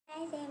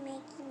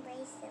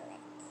bracelet.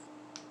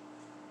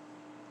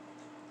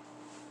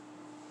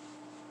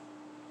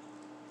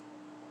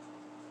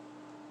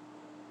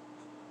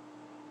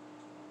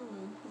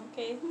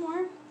 Okay,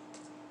 more.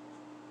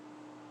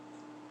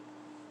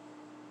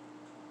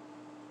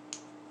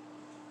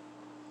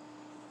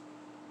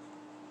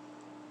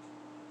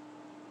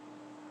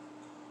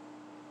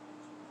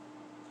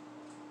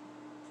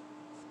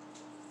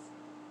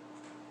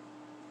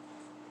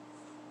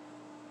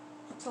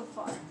 So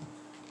far.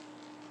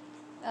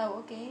 Oh,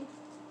 okay.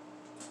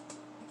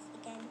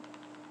 Again.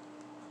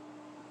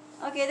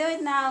 Okay, do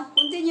it now.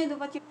 Continue do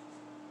what you.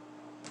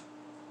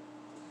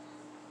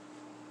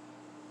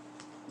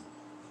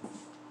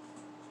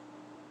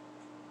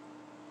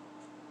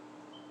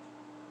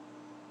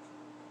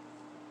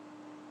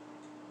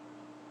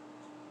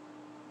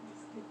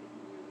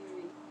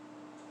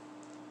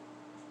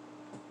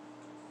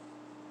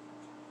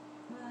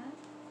 What?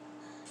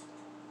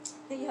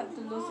 Then you have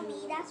to loosen Mommy,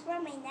 it. that's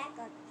where my neck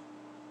goes.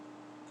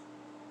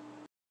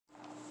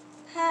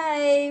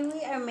 Hi,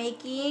 we are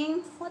making.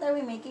 What are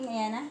we making,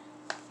 Ayana?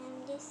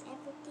 Just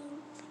everything.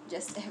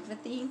 Just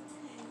everything.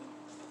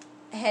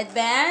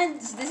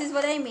 Headbands. This is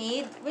what I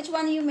made. Which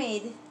one you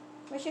made?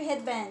 Where's your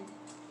headband?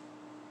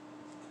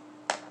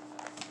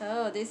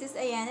 Oh, this is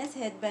Ayana's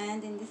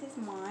headband and this is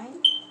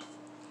mine.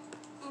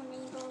 And we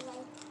go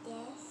like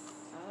this.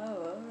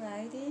 Oh,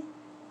 alrighty.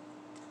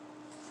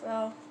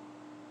 Well,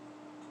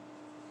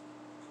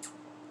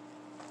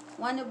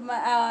 one of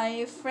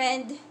my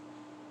friend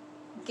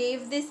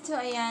gave this to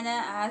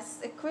Ayana as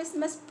a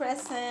Christmas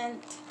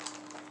present.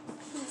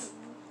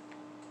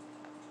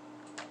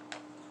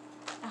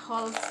 A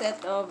whole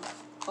set of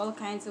all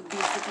kinds of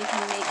beads that you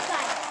can make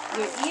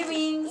your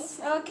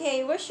earrings.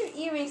 Okay, where's your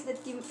earrings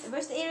that you?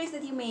 Where's the earrings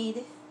that you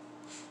made?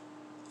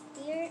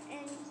 Here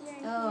and here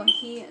and Oh,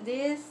 here.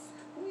 this.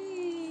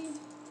 Whee,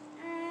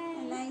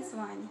 a nice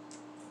one.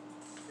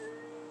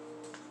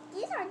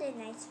 These are the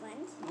nice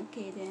ones.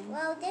 Okay then.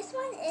 Well, this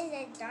one is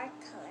a dark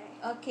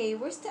color. Okay,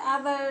 where's the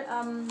other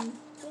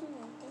This.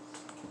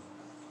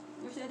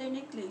 Where's the other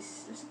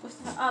necklace? You're supposed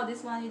to have. Oh,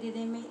 this one you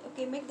didn't make.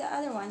 Okay, make the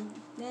other one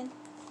then.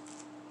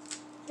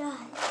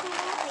 God,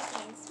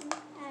 it's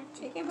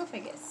Check it off, I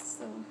guess.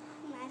 So.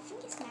 I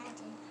think it's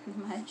magic.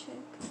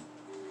 Magic.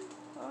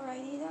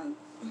 Alrighty then.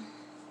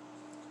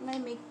 I'm gonna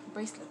make a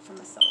bracelet for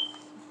myself.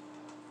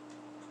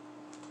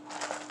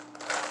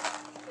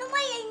 No,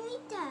 wait, I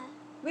need that.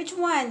 Which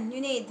one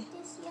you need?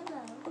 This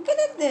yellow. Well, get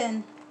it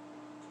then.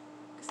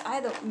 Because I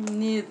don't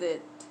need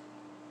it.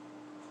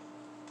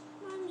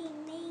 Mommy,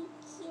 make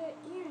your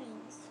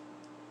earrings.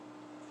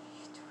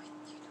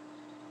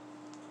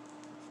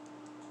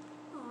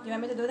 You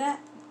want me to do that?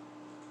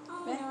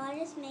 Oh, Okay. no, I'll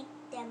just make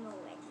them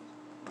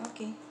already.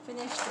 Okay,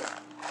 finished it.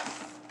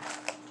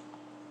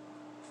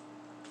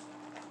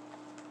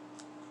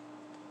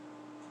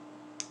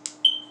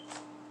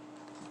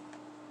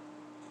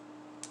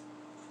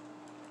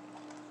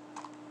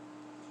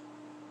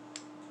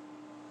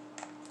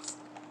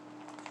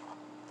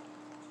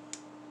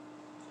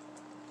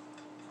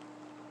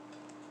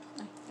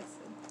 Ah, that's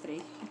a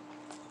 3.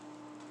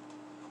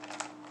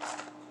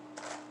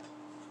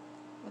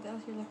 What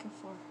else you looking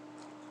for?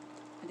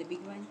 Ah, the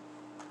big one?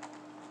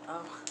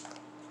 Oh.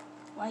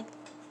 White?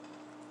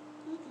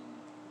 You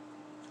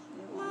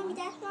don't want Mommy, one?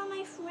 that's not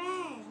my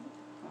friend.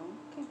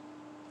 Okay.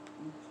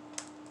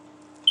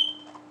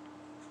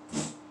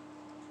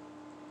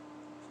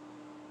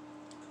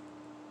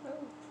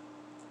 Oh.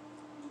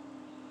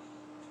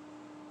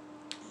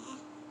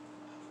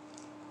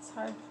 It's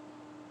hard.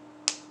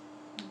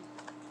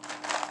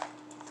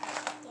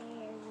 There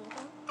you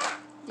go.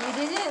 You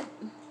did it?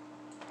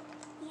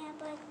 Yeah,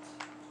 but...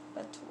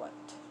 But what?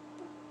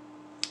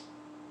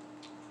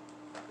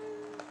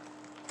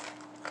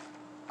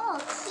 Oh,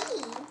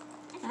 key.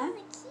 I found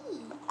Huh? a key.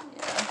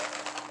 Yeah.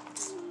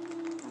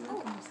 I'm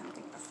looking for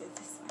something else. It's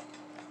this one.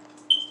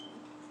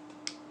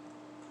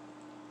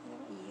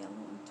 Little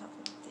yellow on top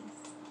of this.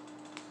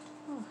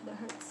 Oh, that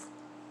hurts.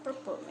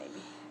 Purple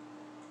maybe.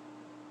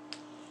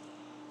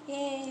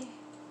 Yay!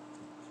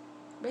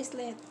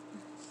 Bracelet.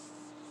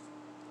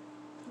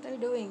 What are you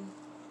doing?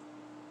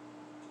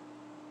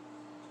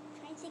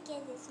 Trying to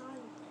get this on.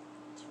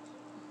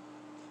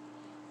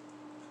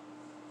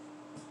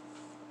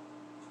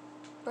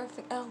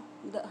 Perfect. Oh,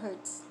 that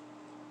hurts.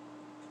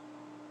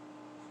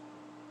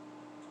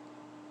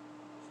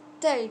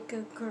 There you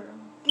go, girl.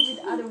 Give me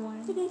the other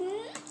one.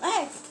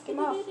 Hey, come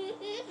off.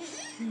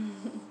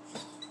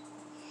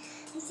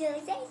 I'm so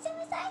excited, so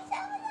excited,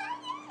 so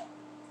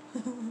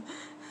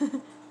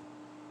excited.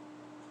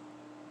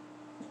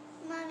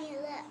 Mommy,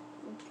 look.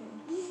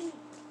 Okay.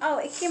 Oh,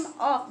 it came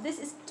off. This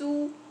is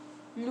too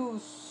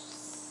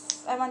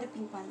loose. I want the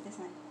pink one. This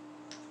one.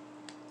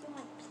 You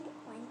want a pink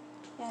one?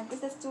 Yeah,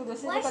 because that's too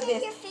loose. What Look at is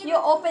this. your favorite You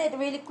open it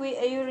really quick.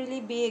 You're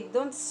really big.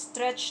 Don't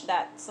stretch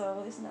that,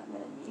 so it's not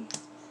gonna be.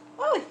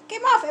 Oh, it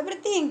came off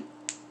everything.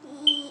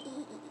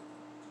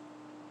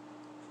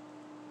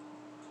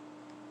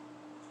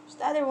 Where's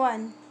the other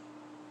one?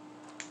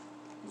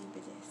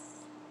 Maybe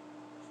this.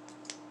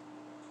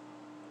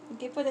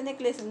 Okay, put the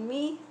necklace on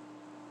me.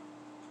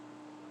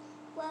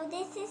 Well,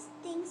 this is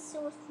thing so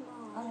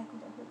small. Oh,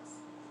 that hurts.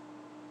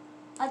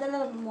 Add a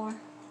little bit more.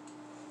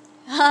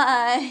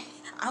 Hi.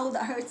 Ow,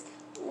 that hurts.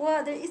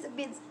 Wow, there is a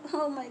bit.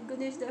 Oh my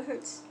goodness, that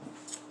hurts.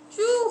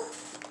 Shoo.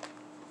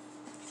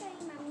 Sorry,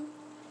 Mommy.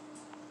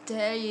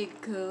 There you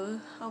go.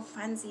 How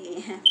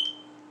fancy I am.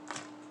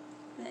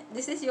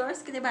 This is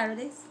yours. Can I borrow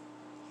this?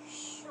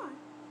 Sure.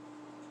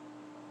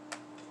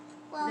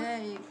 Well,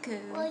 There you go.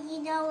 well,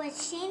 you know what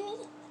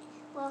sharing?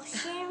 Well,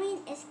 sharing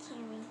is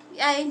caring.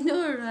 I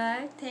know,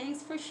 right?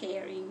 Thanks for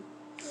sharing.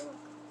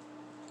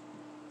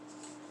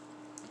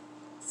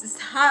 This is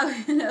how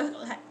you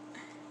look like.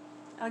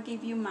 I'll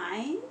give you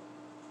mine.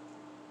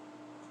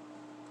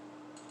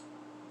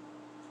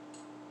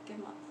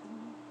 Come on.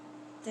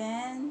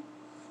 Then,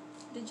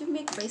 did you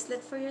make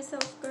bracelet for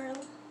yourself, girl?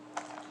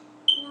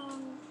 No,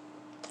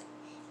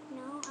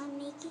 no, I'm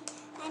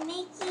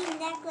making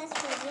necklace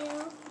for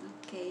you.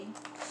 Okay.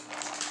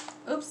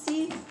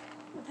 Oopsie.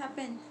 What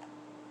happened?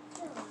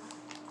 Oh.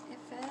 It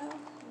fell.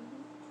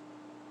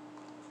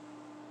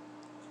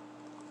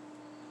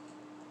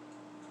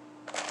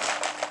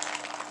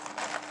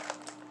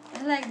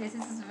 I like this.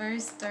 This is very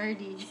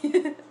sturdy.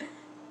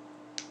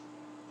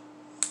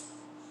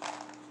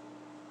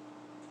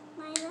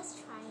 Mommy, let's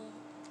try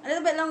it. A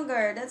little bit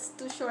longer. That's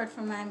too short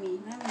for mommy.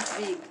 Mommy's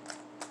big.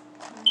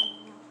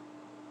 No.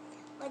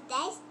 But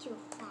that's too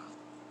fat.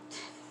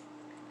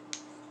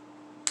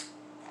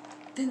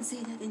 Don't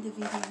say that in the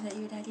video that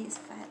your daddy is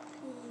fat.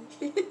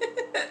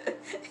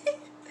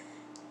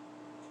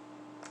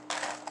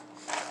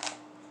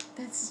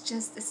 That's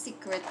just a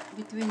secret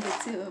between the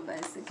two of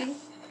us, okay?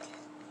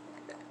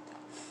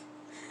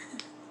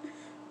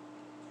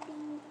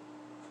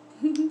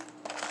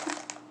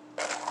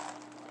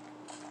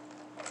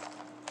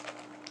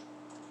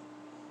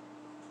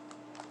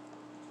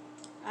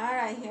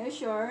 Alright,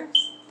 here's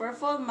yours.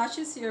 Purple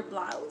matches your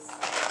blouse.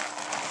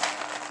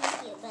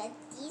 Thank you, but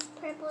these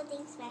purple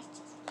things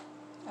matches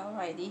me.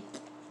 Alrighty.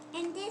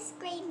 And this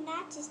gray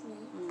matches me.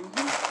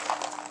 Mm-hmm.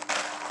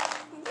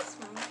 And this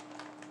one.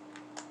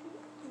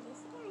 And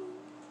this one.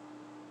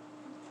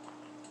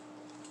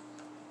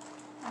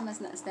 I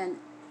must not stand.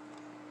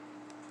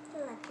 They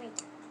look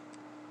great.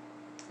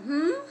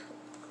 Hmm?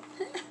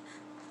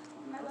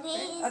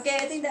 Okay, Okay,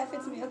 I think that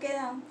fits me. Okay,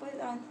 now put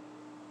it on.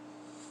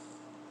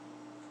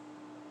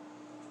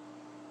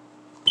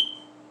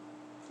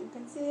 You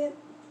can see it.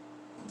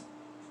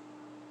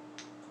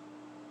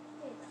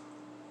 There you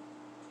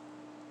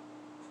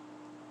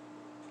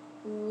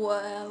go.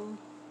 Wow.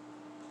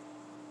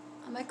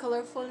 Am I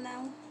colorful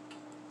now?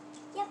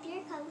 Yep,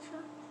 you're colorful.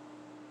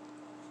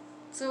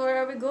 So where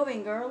are we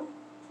going, girl?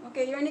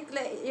 Okay, your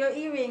necklace, your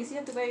earrings. You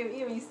have to wear your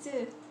earrings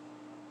too.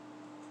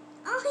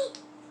 Oh,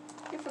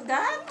 You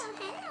forgot?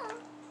 hello.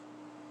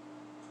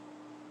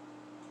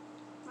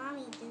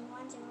 Mommy, do you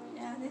want to wear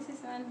Yeah, this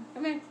is one.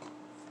 Come here.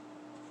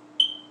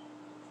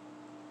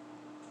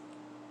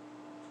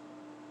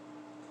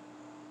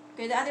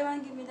 Okay, the other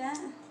one, give me that.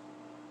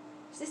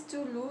 This is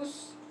too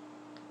loose.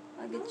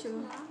 I'll No, get it's you.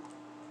 not.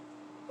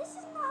 This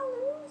is not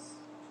loose.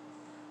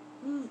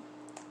 Mm.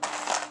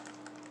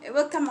 It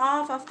will come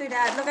off after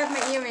that. Look at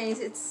my earrings.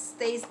 It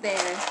stays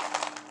there.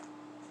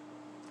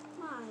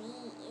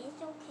 Mommy,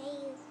 it's okay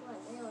if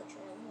what little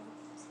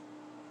dress.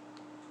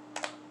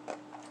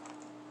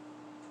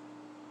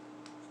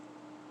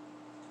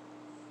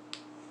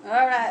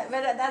 Alright,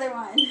 but the other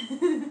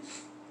one.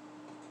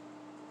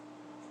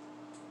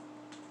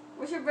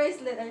 Where's your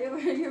bracelet? Are you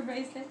wearing your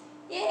bracelet?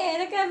 Yay,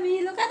 look at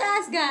me. Look at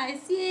us, guys.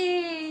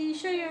 Yay.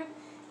 Show your...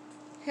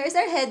 Here's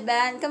our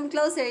headband. Come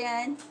closer,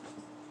 Yan.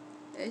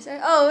 There's our...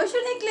 Oh, where's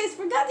your necklace?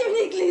 Forgot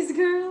your necklace,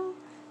 girl.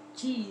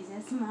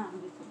 Jesus,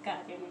 Mom, we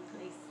forgot your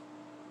necklace.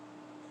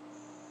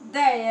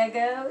 There you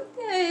go.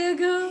 There you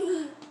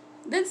go.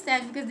 Don't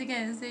stand because they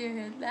can't see your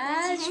head.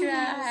 That's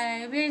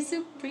right. We're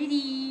so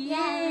pretty.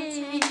 Yeah,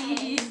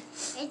 Yay.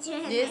 it's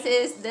your This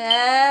is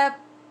the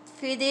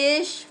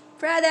finished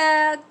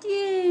product.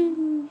 Yay.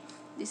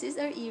 This is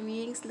our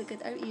earrings. Look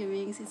at our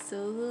earrings. It's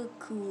so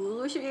cool.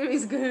 Where's your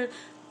earrings, girl?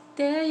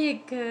 There you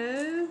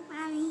go.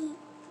 Mommy,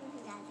 I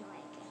forgot to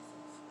wear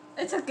dresses.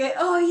 It's okay.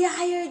 Oh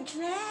yeah, your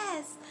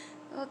dress.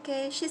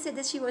 Okay, she said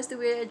that she wants to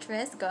wear a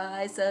dress,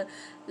 guys. So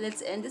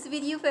let's end this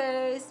video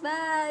first.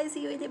 Bye.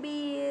 See you in a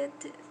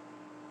bit.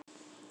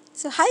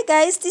 So hi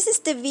guys, this is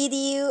the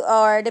video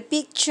or the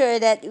picture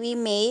that we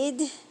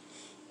made.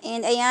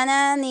 And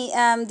Ayana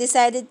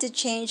decided to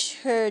change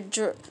her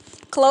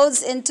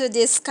clothes into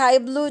this sky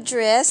blue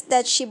dress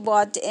that she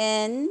bought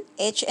in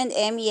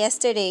H&M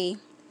yesterday.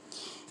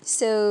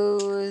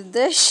 So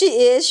there she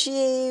is.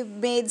 She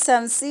made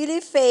some silly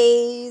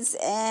face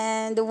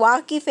and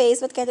wacky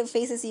face. What kind of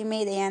faces you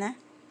made, Ayana?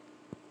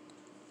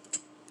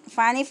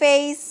 Funny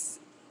face?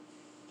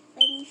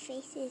 Funny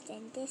faces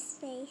and this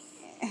face.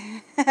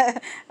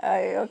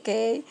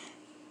 Okay.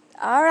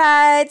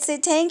 Alright. So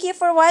thank you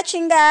for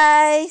watching,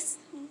 guys.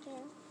 Thank you.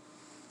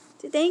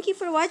 So thank you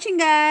for watching,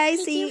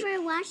 guys. Thank you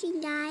for watching,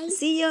 guys.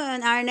 See you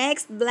on our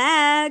next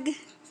vlog.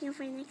 See you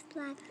for the next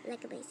vlog.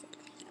 Like a basic.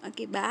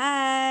 Okay,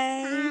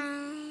 bye.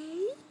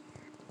 Bye.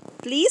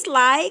 Please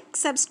like,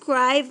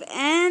 subscribe,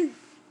 and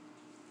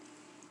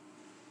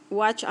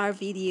watch our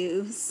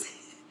videos.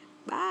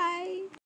 Bye.